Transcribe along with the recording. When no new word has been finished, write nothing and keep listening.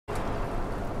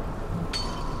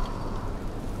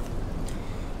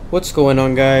What's going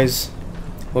on, guys?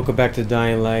 Welcome back to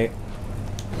Dying Light,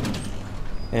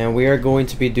 and we are going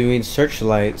to be doing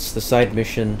Searchlights, the side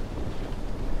mission.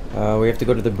 We have to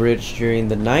go to the bridge during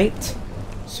the night,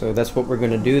 so that's what we're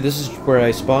gonna do. This is where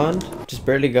I spawned, just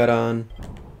barely got on,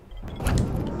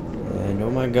 and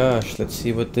oh my gosh, let's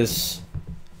see what this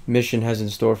mission has in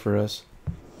store for us.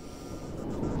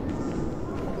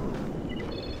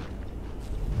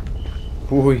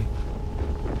 Boy.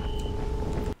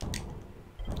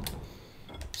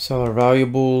 Sell our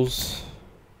valuables.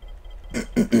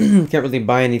 Can't really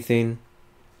buy anything.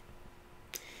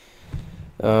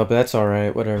 But that's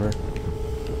alright, whatever.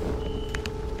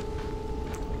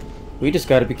 We just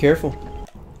gotta be careful.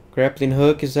 Grappling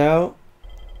hook is out.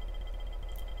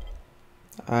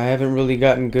 I haven't really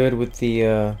gotten good with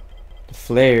the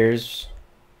flares.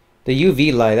 The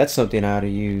UV light, that's something I ought to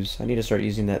use. I need to start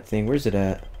using that thing. Where's it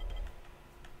at?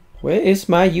 Where is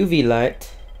my UV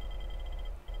light?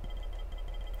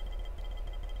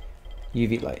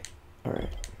 UV light. Alright.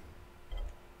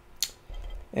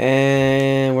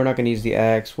 And we're not going to use the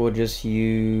axe. We'll just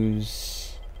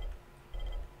use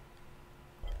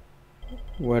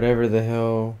whatever the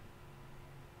hell.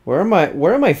 Where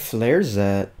are my flares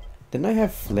at? Didn't I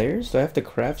have flares? Do I have to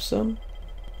craft some?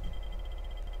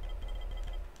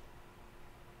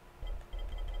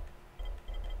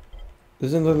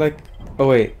 Doesn't look like... Oh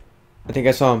wait. I think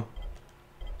I saw him.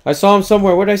 I saw him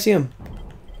somewhere. Where did I see him?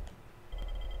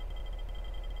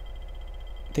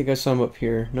 I think I saw him up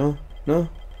here. No? No?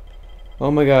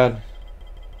 Oh my god.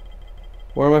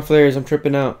 Where are my flares? I'm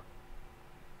tripping out.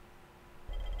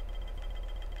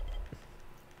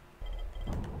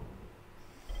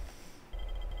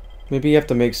 Maybe you have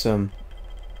to make some.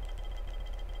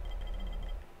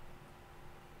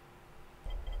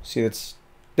 See, that's...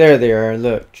 There they are.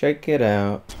 Look. Check it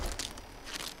out.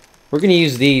 We're gonna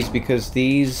use these because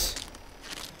these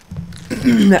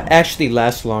actually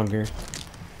last longer.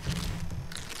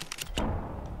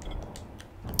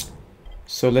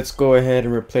 So let's go ahead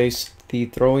and replace the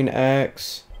throwing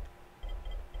axe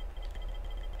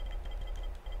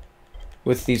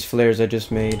with these flares I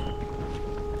just made.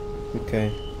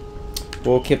 Okay.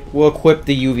 We'll equip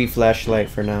the UV flashlight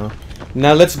for now.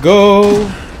 Now let's go!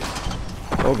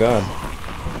 Oh god.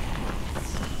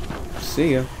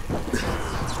 See ya.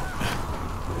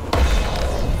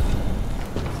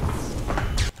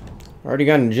 Already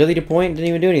got an agility point, didn't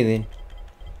even do anything.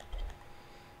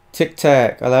 Tic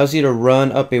Tac allows you to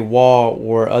run up a wall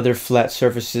or other flat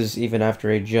surfaces even after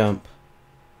a jump.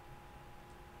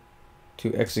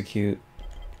 To execute.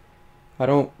 I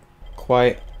don't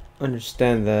quite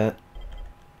understand that.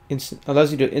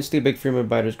 Allows you to instantly break free from a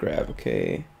biter's grab.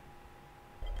 Okay.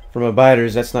 From a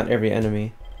biter's, that's not every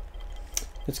enemy.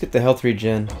 Let's get the health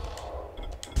regen.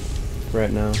 Right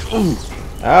now.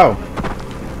 Ow!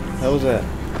 How was that?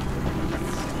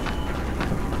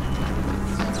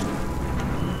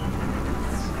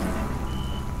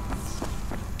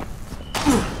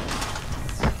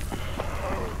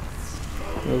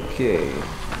 Okay.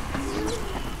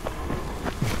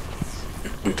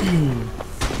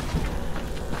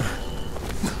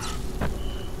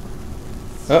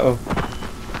 Uh-oh.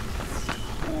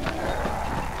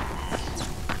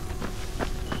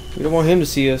 We don't want him to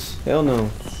see us. Hell no.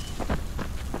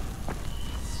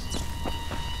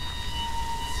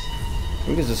 I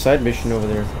think there's a side mission over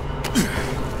there.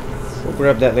 We'll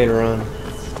grab that later on.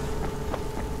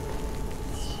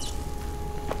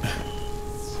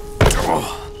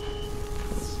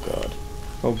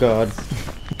 Oh god.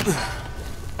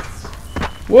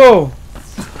 Whoa!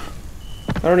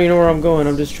 I don't even know where I'm going.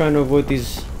 I'm just trying to avoid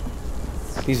these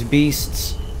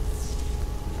beasts.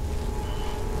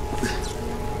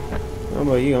 How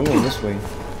about you? I'm going this way.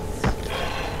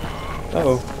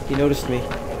 Uh-oh. He noticed me.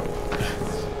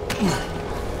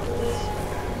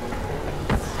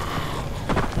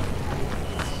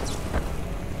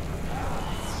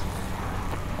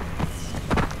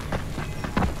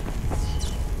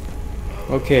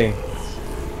 Okay.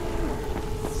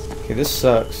 Okay, this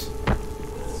sucks.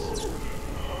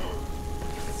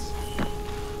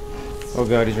 Oh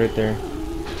god, he's right there.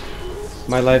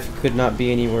 My life could not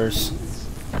be any worse.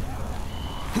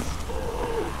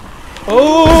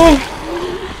 Oh!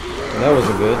 That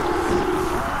wasn't good.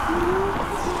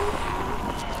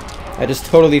 I just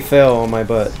totally fell on my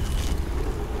butt.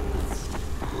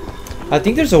 I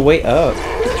think there's a way up.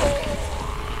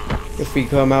 If we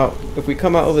come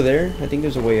out over there, I think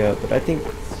there's a way up, but I think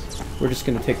we're just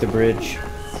gonna take the bridge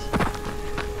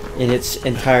in its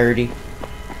entirety.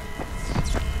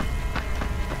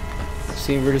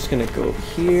 See, we're just gonna go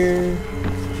here.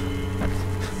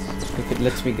 If it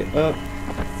lets me get up.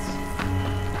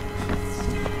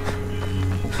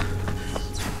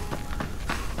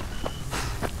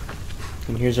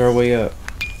 here's our way up.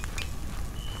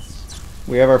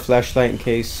 We have our flashlight in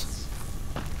case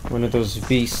one of those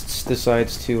beasts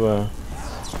decides to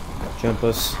jump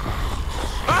us.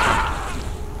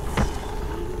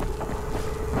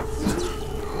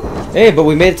 Hey, but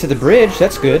we made it to the bridge.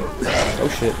 That's good. Oh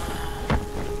shit.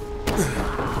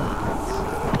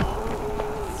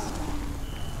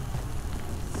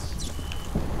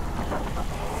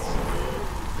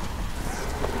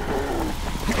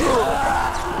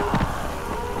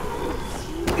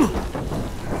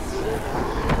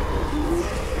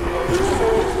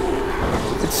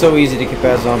 So easy to get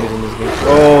past zombies in this game.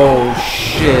 Oh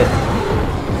shit.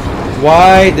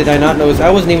 Why did I not notice? I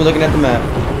wasn't even looking at the map.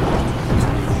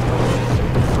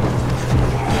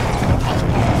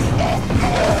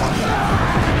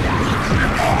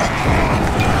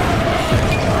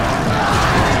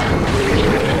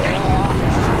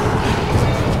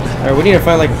 Alright, we need to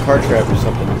find like a car trap or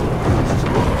something.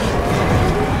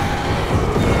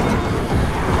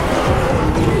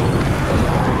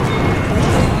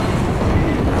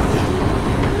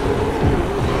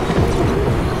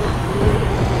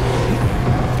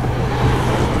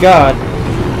 God.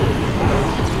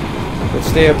 Let's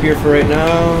stay up here for right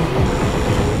now.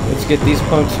 Let's get these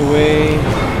punks away.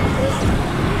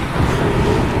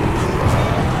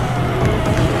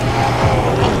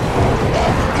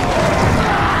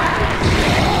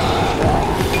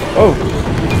 Oh.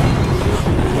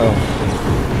 Oh.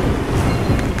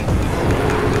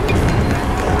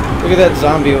 Look at that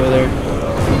zombie over there.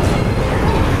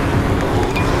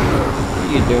 What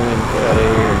are you doing? Get out of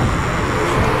here.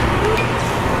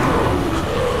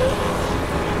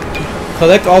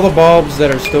 Collect all the bulbs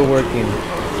that are still working.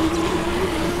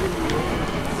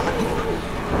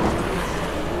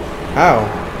 How?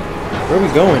 Where are we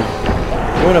going?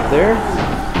 Going up there?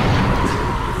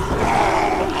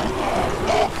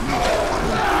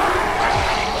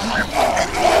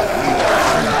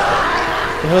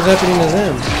 What the hell's happening to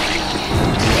them?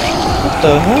 What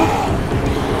the hell?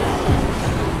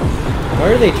 Why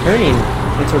are they turning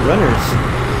into runners?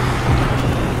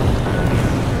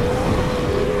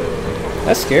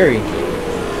 That's scary.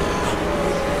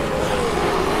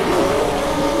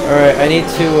 Alright, I need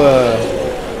to,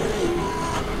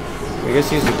 I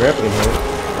guess use the grappling hook.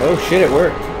 Oh shit, it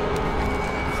worked.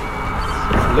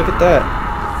 Look at that.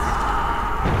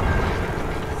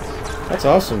 That's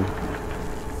awesome.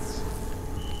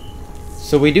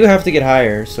 So we do have to get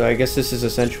higher, so I guess this is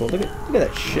essential. Look at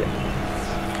that shit.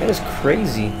 That is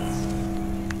crazy.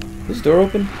 Is this door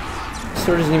open? This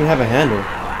door doesn't even have a handle.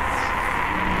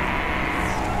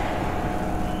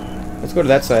 Let's go to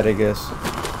that side, I guess.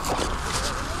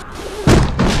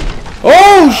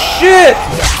 Oh shit!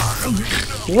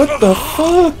 What the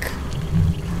fuck?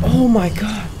 Oh my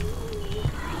god.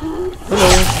 Hello.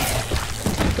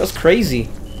 That's crazy.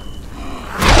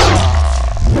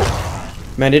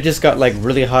 Man, it just got like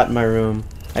really hot in my room.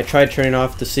 I tried turning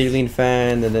off the ceiling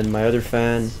fan and then my other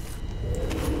fan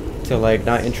to like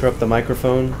not interrupt the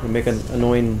microphone and make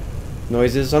annoying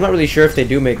noises. I'm not really sure if they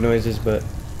do make noises, but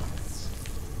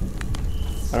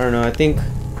I don't know. I think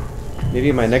maybe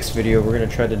in my next video we're gonna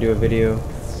try to do a video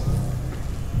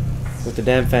with the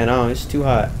damn fan on. It's too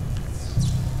hot.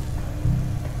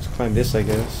 Let's climb this, I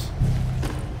guess.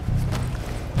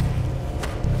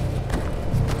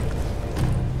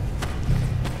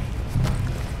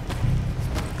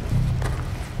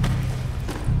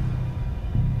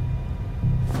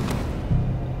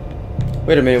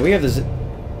 Wait a minute, we have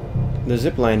the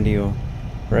zip line deal,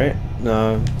 right?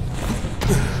 No.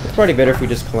 It's probably better if we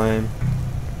just climb.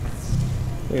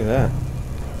 Look at that.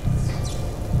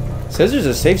 It says there's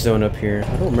a safe zone up here.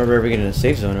 I don't remember ever getting a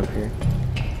safe zone up here.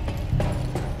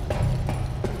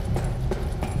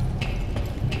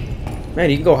 Man,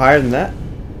 you can go higher than that?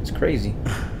 It's crazy.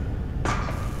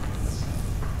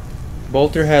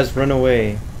 Bolter has run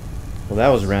away. Well, that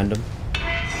was random.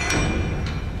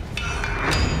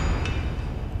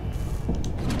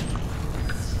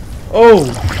 Oh!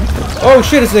 Oh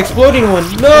shit, it's an exploding one!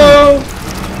 No!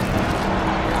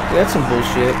 Yeah, that's some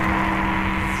bullshit.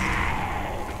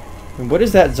 And what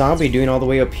is that zombie doing all the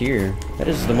way up here? That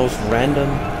is the most random...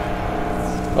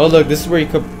 Oh look, this is where you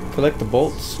could collect the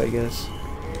bolts, I guess.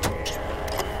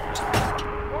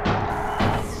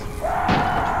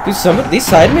 Dude, some of these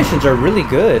side missions are really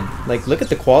good. Like, look at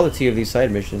the quality of these side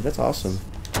missions. That's awesome.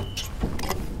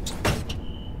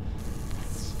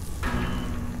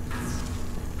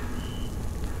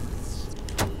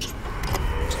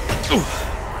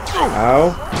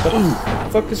 Ow. What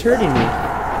the fuck is hurting me?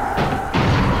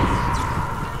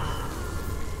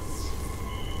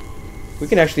 We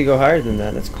can actually go higher than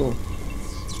that. That's cool.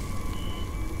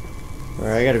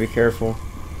 Alright, I gotta be careful.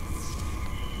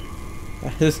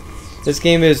 This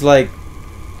game is like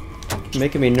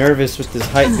making me nervous with this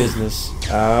height business.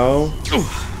 Ow.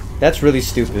 That's really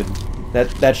stupid.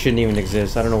 That shouldn't even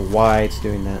exist. I don't know why it's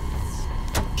doing that.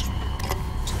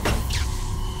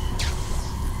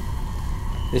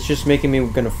 It's just making me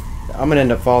I'm gonna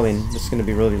end up falling. This is gonna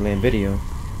be a really lame video.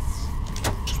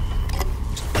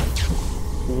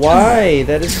 Why?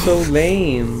 That is so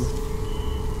lame.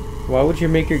 Why would you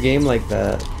make your game like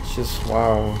that? It's just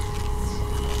wow.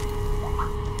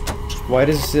 Why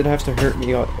does it have to hurt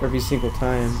me every single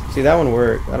time? See, that one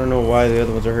worked. I don't know why the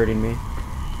other ones are hurting me.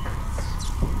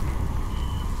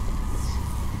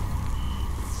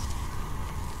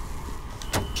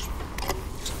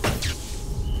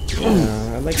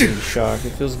 I like being shocked.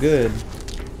 It feels good.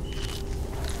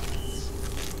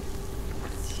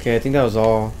 Okay, I think that was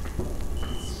all.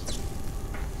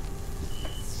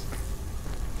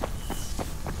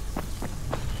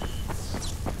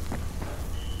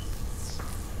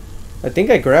 I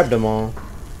think I grabbed them all.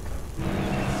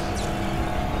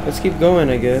 Let's keep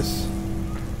going, I guess.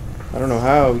 I don't know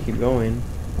how we keep going.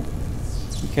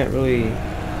 You can't really...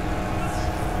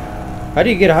 How do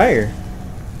you get higher?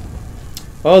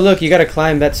 Oh, look, you gotta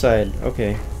climb that side.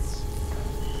 Okay.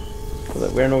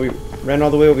 We ran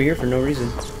all the way over here for no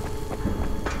reason.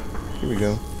 Here we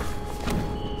go.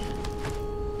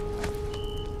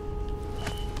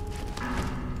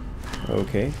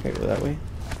 Okay, go that way.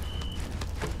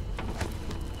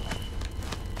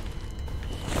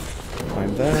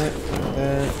 Climb that, climb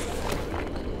that.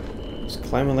 Just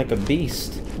climbing like a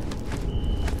beast.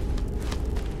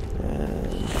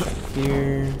 And back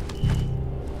here.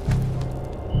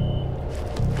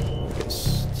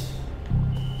 Just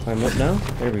climb up now.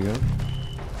 There we go.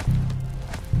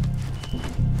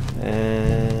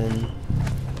 And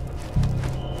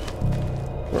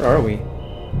where are we?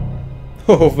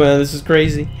 Oh man, this is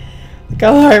crazy. Look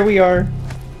how high we are.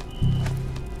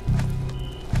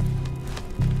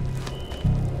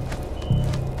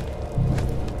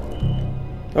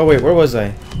 Oh wait, where was I?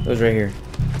 It was right here.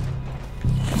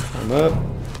 I'm up.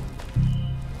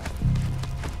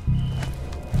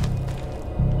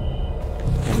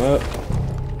 I'm up.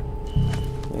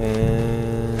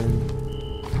 And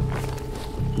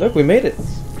look, we made it.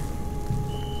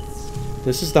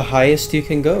 This is the highest you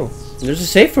can go. And there's a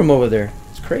safe room over there.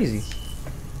 It's crazy.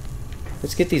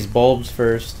 Let's get these bulbs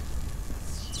first.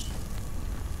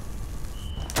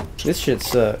 This shit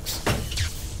sucks.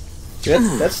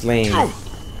 That's lame.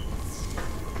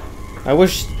 I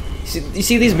wish... You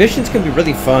see, these missions can be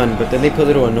really fun, but then they put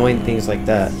little annoying things like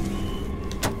that.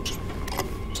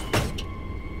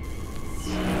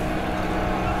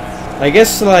 I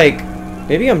guess, like,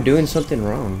 maybe I'm doing something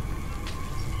wrong.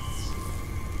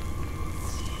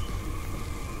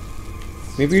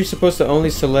 Maybe you're supposed to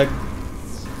only select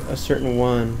a certain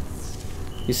one.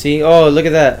 You see? Oh, look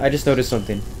at that. I just noticed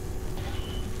something.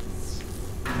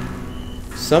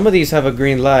 Some of these have a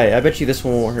green light. I bet you this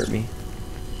one won't hurt me.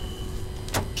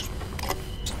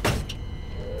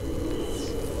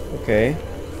 Okay.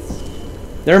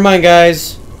 Never mind,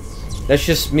 guys. That's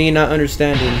just me not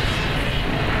understanding.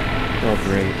 Oh,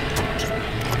 great.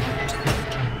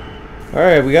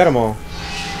 Alright, we got them all.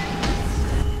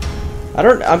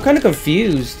 I'm kind of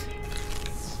confused.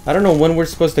 I don't know when we're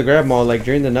supposed to grab them all, like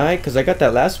during the night, because I got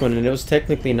that last one and it was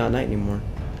technically not night anymore.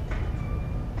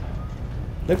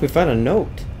 Look, we found a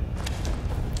note.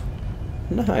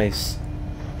 Nice.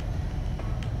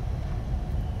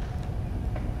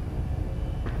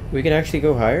 We can actually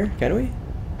go higher, can we?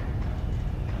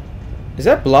 Is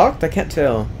that blocked? I can't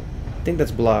tell. I think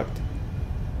that's blocked.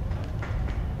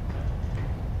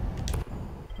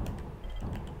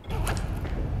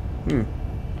 Hmm.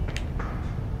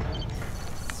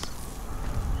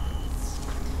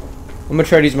 I'm gonna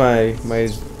try to use my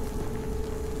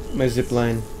zip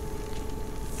line.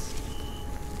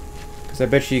 Cause I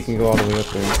bet you can go all the way up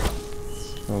there.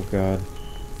 Oh god.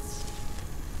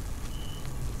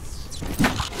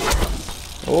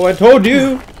 Oh, I told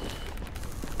you!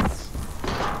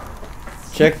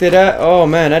 Checked it out. Oh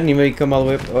man, I didn't even come all the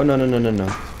way up. Oh no no no no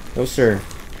no. No sir.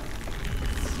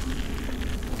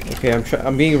 Okay,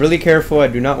 I'm being really careful. I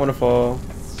do not want to fall.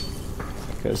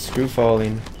 Because screw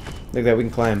falling. Look at that, we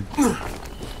can climb.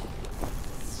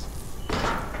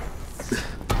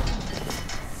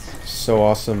 So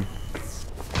awesome.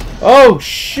 Oh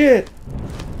shit!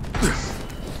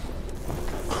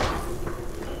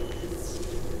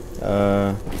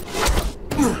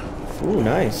 Ooh,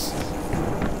 nice.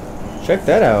 Check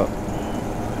that out.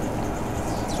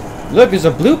 Look, there's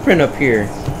a blueprint up here.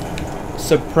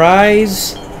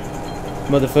 Surprise,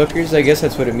 motherfuckers. I guess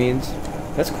that's what it means.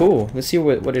 That's cool. Let's see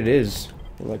what it is.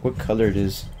 Like what color it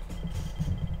is.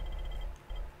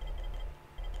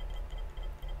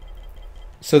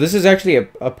 So this is actually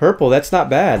a purple. That's not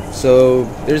bad. So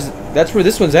that's where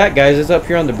this one's at, guys. It's up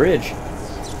here on the bridge.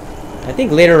 I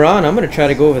think later on I'm gonna try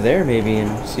to go over there maybe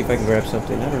and see if I can grab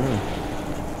something. I don't know.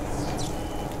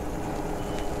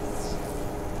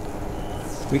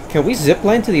 Can we zip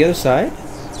line to the other side?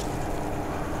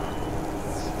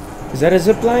 Is that a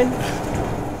zip line?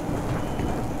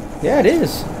 Yeah, it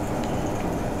is.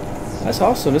 That's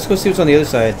awesome. Let's go see what's on the other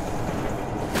side.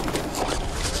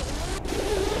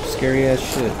 Scary ass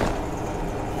shit.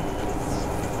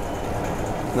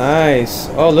 Nice.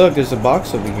 Oh look, there's a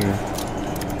box over here.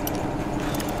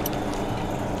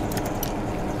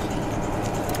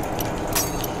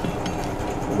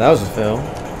 Well, that was a fail.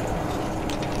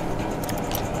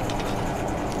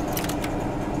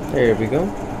 There we go.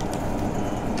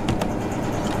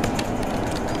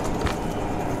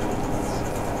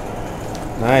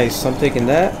 Nice. I'm taking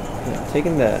that. Yeah,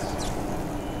 taking that.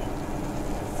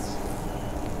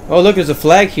 Oh look, there's a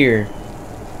flag here.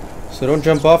 So don't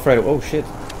jump off right away. Oh shit.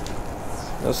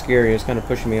 That was scary. It's kind of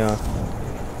pushing me off.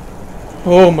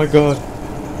 Oh my god.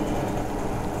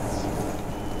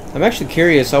 I'm actually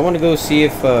curious. I want to go see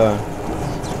if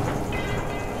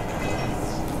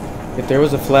there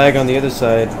was a flag on the other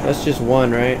side. That's just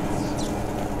one, right?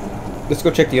 Let's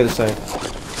go check the other side.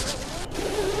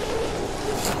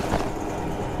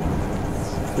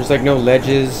 There's like no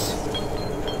ledges.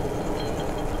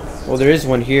 Well, there is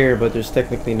one here, but there's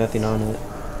technically nothing on it.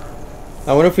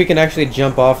 I wonder if we can actually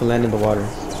jump off and land in the water.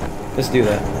 Let's do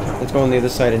that. Let's go on the other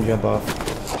side and jump off.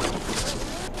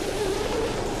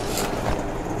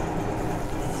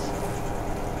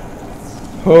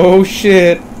 Oh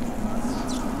shit.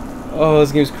 Oh,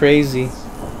 this game's crazy.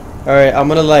 Alright, I'm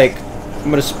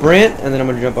gonna sprint and then I'm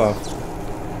gonna jump off.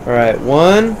 Alright,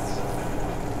 1,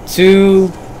 2,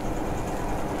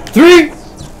 3!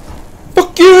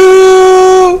 Fuck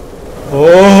you!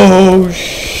 Oh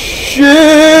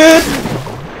shit!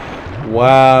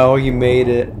 Wow, you made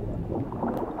it.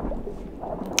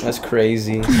 That's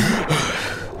crazy.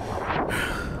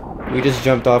 We just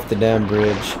jumped off the damn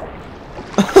bridge.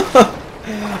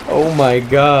 Oh my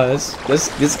gosh.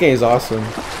 This game is awesome.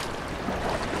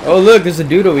 Oh look, there's a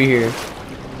dude over here.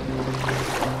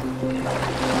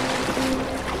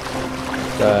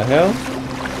 The hell?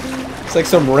 It's like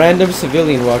some random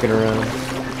civilian walking around.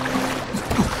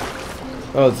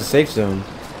 Oh, it's a safe zone.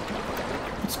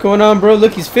 What's going on, bro?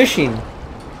 Look, he's fishing.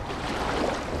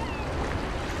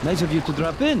 Nice of you to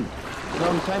drop in.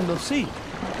 Long time no see.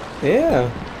 Yeah.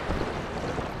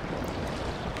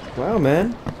 Wow,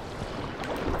 man.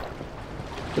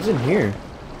 What's in here?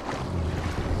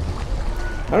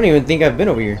 I don't even think I've been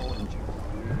over here.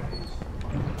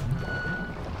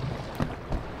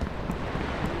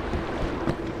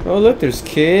 Oh look, there's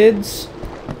kids.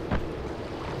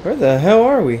 Where the hell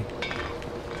are we?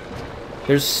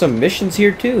 There's some missions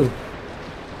here too.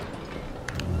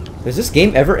 Does this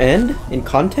game ever end in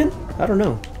content? I don't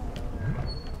know.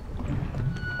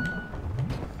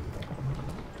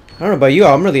 I don't know about you,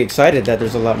 I'm really excited that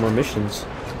there's a lot more missions.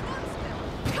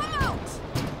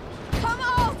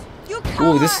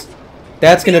 Ooh,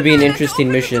 that's gonna be an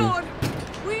interesting mission.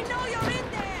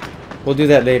 We'll do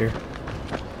that later.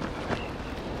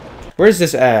 Where's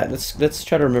this at? Let's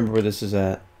try to remember where this is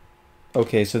at.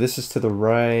 Okay, so this is to the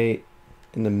right,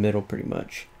 in the middle, pretty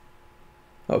much.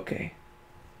 Okay.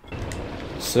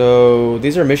 So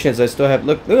these are missions I still have.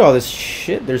 Look at all this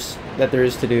shit there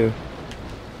is to do.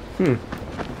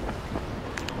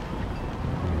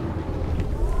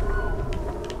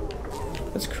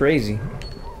 That's crazy.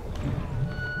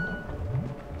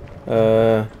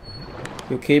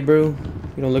 You okay, bro?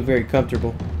 You don't look very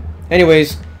comfortable.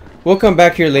 Anyways, we'll come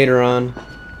back here later on.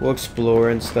 We'll explore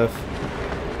and stuff.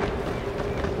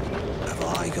 Have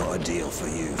I got a deal for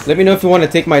you? Let me know if you want to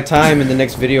take my time in the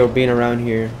next video being around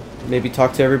here. Maybe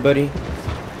talk to everybody.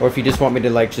 Or if you just want me to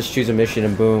like just choose a mission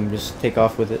and boom, just take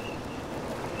off with it.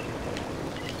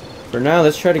 For now,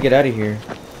 let's try to get out of here.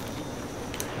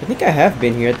 I think I have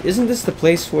been here. Isn't this the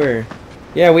place where...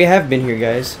 Yeah, we have been here,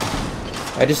 guys.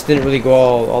 I just didn't really go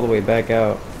all the way back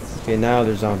out. Okay, now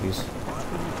there's zombies.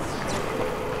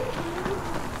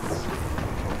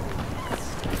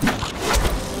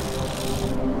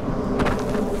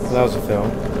 Well, that was a fail.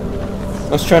 I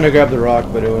was trying to grab the rock,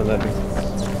 but it wouldn't let me.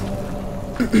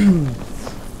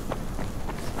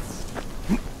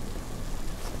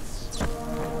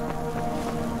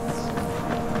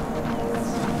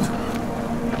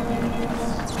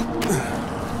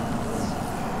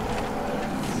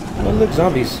 Oh, look,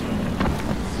 zombies.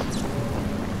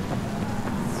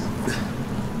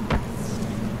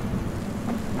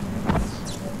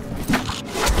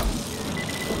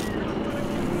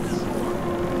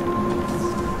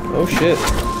 Oh shit.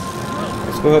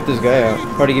 Let's go help this guy out.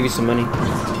 Probably give you some money.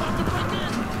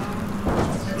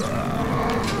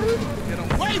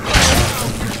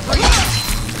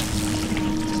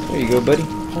 There you go, buddy.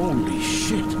 Holy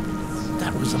shit.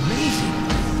 That was amazing.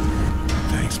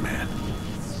 Thanks, man.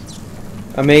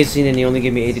 Amazing, and he only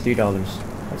gave me $83.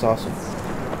 That's awesome.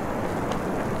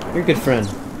 You're a good friend.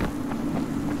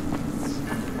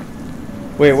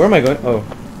 Wait, where am I going? Oh.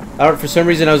 For some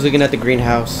reason I was looking at the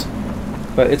greenhouse.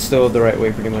 But it's still the right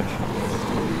way, pretty much.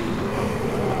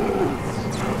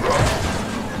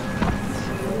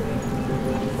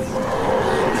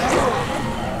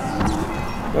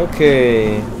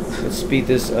 Okay. Let's speed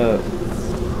this up.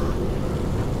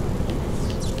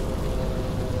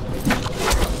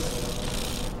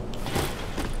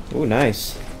 Ooh,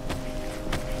 nice.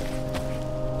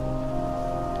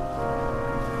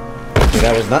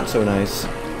 That was not so nice.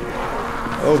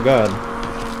 Oh god.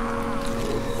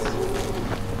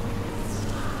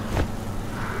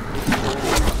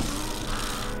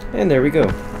 And there we go.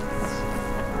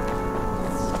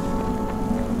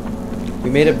 We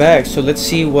made it back, so let's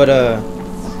see what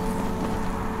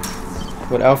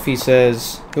Alfie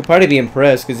says. He'll probably be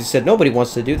impressed because he said nobody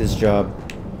wants to do this job.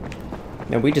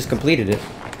 And we just completed it.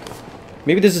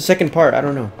 Maybe there's a second part, I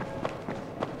don't know.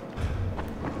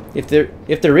 If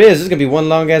there is, it's gonna be one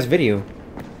long ass video.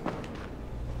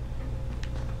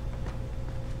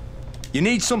 You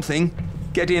need something?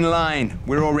 Get in line.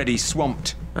 We're already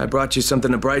swamped. I brought you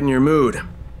something to brighten your mood.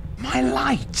 My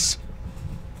lights?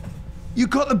 You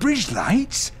got the bridge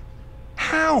lights?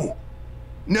 How?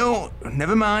 No,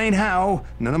 never mind how.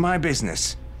 None of my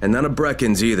business. And none of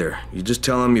Brecken's either. You just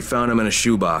tell him you found him in a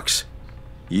shoebox.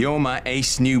 You're my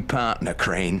ace new partner,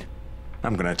 Crane.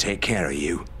 I'm gonna take care of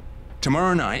you.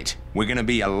 Tomorrow night, we're gonna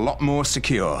be a lot more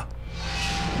secure.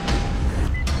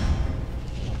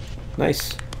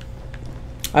 Nice.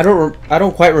 I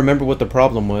don't quite remember what the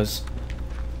problem was.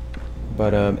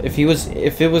 But if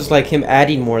it was like him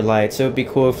adding more lights, it would be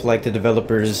cool if like the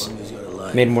developers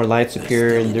made more lights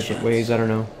appear in different ways. I don't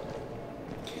know.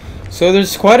 So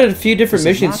there's quite a few different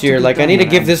missions here. Like I need to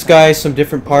give this guy some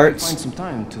different parts. Find some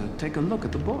time to take a look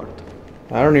at the board.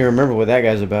 I don't even remember what that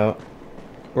guy's about.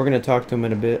 We're gonna talk to him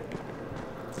in a bit.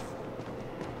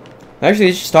 Actually,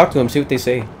 let's just talk to him, see what they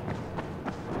say.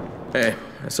 Hey,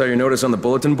 I saw your notice on the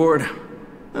bulletin board.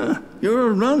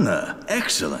 You're a runner.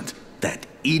 Excellent. That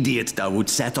idiot Dawood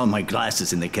sat on my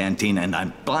glasses in the canteen and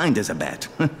I'm blind as a bat.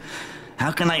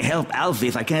 How can I help Alfie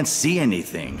if I can't see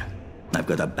anything? I've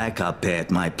got a backup pair at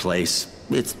my place.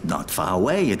 It's not far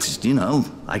away. It's, you know,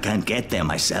 I can't get there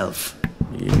myself.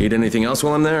 You need anything else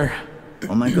while I'm there?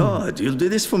 Oh my god, you'll do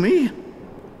this for me?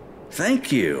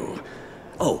 Thank you.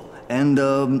 Oh, and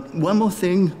one more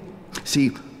thing. See,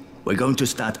 we're going to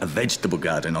start a vegetable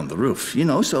garden on the roof, you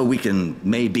know, so we can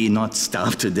maybe not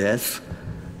starve to death.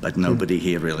 But nobody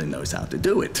here really knows how to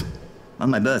do it.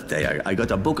 On my birthday, I got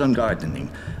a book on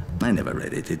gardening. I never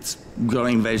read it. It's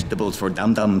growing vegetables for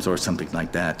dum-dums or something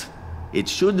like that. It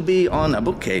should be on a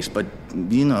bookcase, but,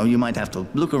 you know, you might have to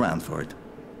look around for it.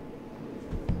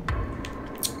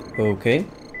 Okay.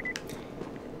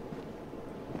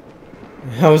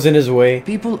 I was in his way.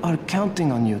 People are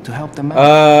counting on you to help them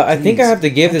out. I think I have to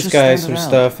give Don't this just guy stand some around.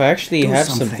 stuff. I actually Do have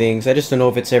some something. things. I just don't know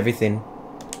if it's everything.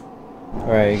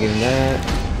 Alright, give him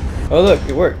that. Oh look,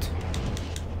 it worked.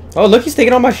 Oh look, he's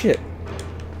taking all my shit.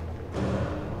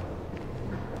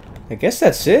 I guess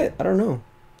that's it. I don't know.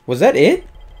 Was that it?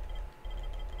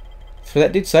 For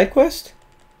that dude's side quest?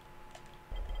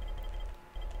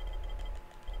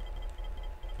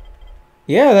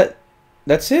 Yeah,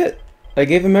 that's it. I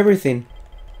gave him everything.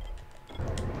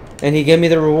 And he gave me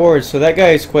the rewards, so that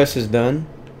guy's quest is done.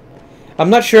 I'm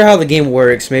not sure how the game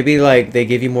works. Maybe like they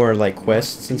give you more like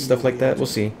quests and stuff like that. We'll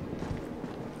see.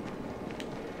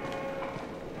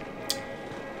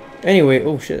 Anyway,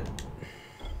 oh shit.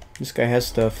 This guy has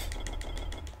stuff.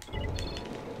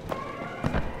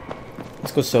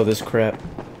 Let's go sell this crap.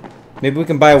 Maybe we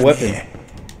can buy a weapon.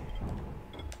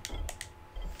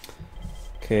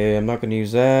 Okay, I'm not gonna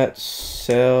use that.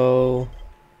 Sell.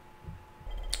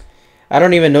 I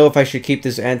don't even know if I should keep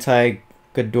this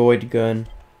anti-gadoid gun.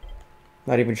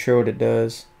 Not even sure what it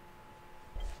does.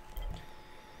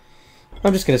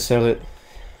 I'm just gonna sell it.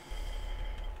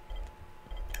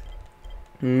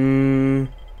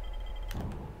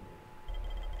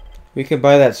 We could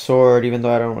buy that sword, even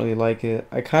though I don't really like it.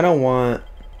 I kind of want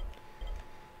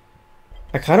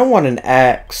an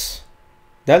axe.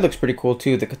 That looks pretty cool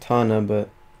too, the katana, but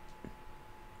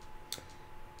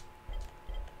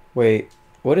wait,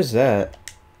 what is that?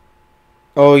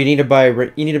 Oh, you need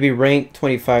to be ranked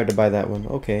 25 to buy that one.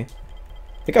 Okay.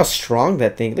 Look how strong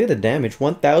that thing. Look at the damage.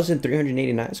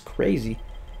 1,389. That's crazy.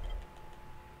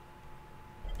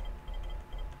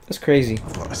 That's crazy.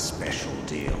 I've got a special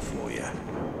deal for you.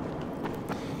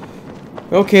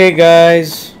 Okay,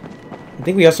 guys. I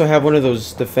think we also have one of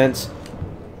those defense.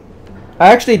 I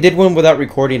actually did one without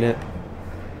recording it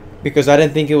because I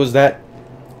didn't think it was that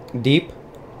deep,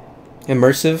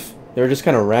 immersive. They were just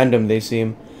kind of random, they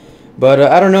seem. But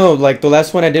I don't know, like the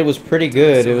last one I did was pretty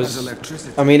good. It was,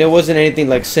 I mean, it wasn't anything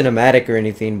like cinematic or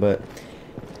anything, but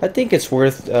I think it's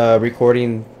worth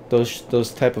recording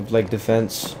those type of like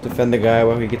defend the guy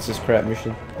while he gets his crap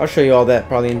mission. I'll show you all that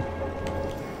probably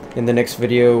in the next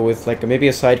video with like maybe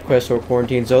a side quest or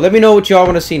quarantine. So let me know what y'all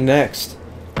want to see next.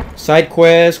 Side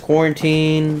quest,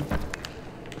 quarantine,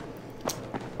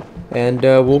 and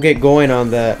we'll get going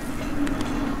on that.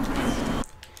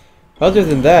 Other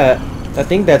than that, I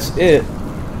think that's it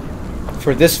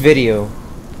for this video.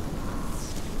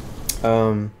 I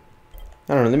don't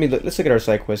know. Let's look at our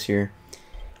side quest here.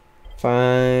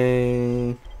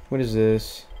 Fine. What is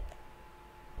this?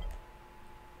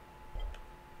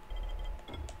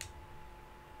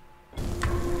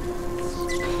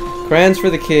 Crayons for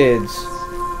the kids.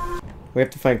 We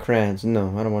have to find crayons.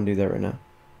 No, I don't want to do that right now.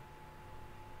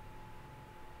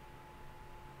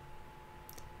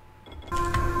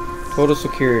 Total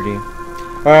security.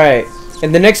 Alright.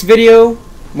 In the next video,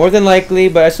 more than likely,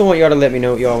 but I still want y'all to let me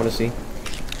know what y'all want to see.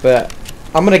 But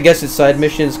I'm going to guess it's side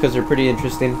missions because they're pretty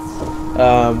interesting.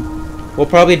 We'll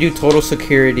probably do total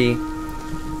security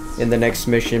in the next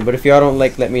mission. But if y'all don't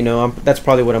like, let me know. That's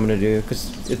probably what I'm going to do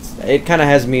because it kind of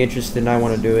has me interested and I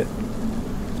want to do it.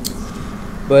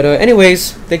 But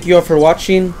anyways, thank you all for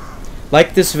watching.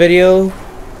 Like this video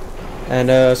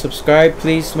and subscribe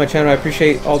please to my channel. I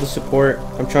appreciate all the support.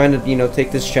 I'm trying to, you know,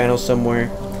 take this channel somewhere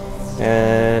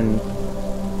and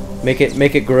make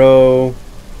it grow.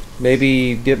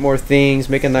 Maybe get more things,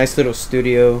 make a nice little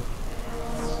studio.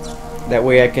 That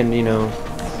way I can, you know,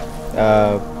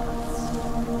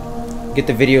 get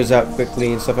the videos out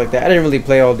quickly and stuff like that. I didn't really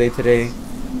play all day today.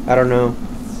 I don't know.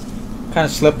 Kind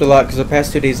of slept a lot because the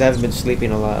past 2 days I haven't been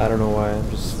sleeping a lot. I don't know why.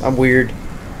 I'm weird.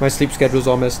 My sleep schedule's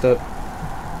all messed up.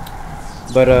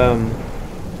 But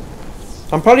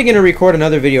I'm probably gonna record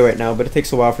another video right now, but it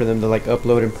takes a while for them to like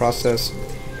upload and process.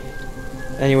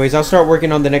 Anyways, I'll start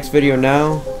working on the next video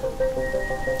now,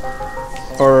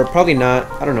 or probably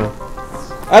not. I don't know.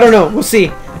 I don't know. We'll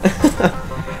see.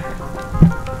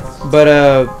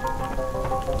 But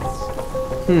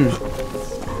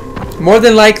more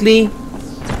than likely.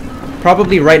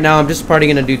 Probably right now I'm just probably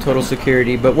gonna do total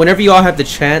security, but whenever you all have the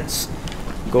chance,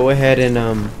 go ahead and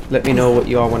let me know what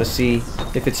you all want to see,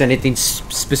 if it's anything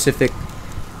specific.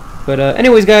 But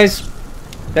anyways guys,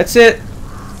 that's it.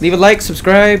 Leave a like,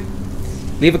 subscribe,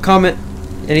 leave a comment,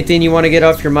 anything you want to get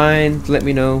off your mind, let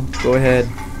me know. Go ahead,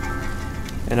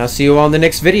 and I'll see you all in the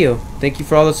next video. Thank you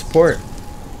for all the support.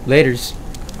 Laters.